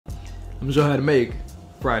I'm gonna show you how to make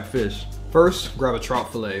fried fish. First, grab a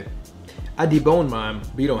trout fillet. I debone mine,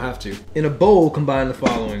 but you don't have to. In a bowl, combine the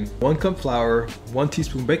following: 1 cup flour, 1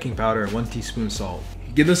 teaspoon baking powder, and 1 teaspoon salt.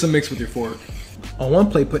 Give this a mix with your fork. On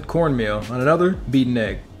one plate, put cornmeal. On another, beaten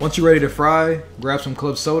egg. Once you're ready to fry, grab some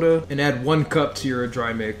club soda and add 1 cup to your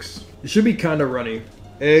dry mix. It should be kind of runny.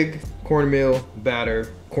 Egg, cornmeal,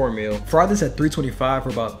 batter, cornmeal. Fry this at 325 for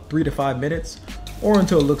about 3 to 5 minutes, or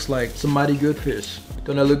until it looks like some mighty good fish.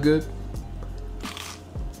 Don't that look good?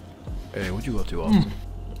 Hey, what you up to, Austin?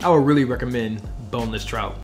 I would really recommend boneless trout.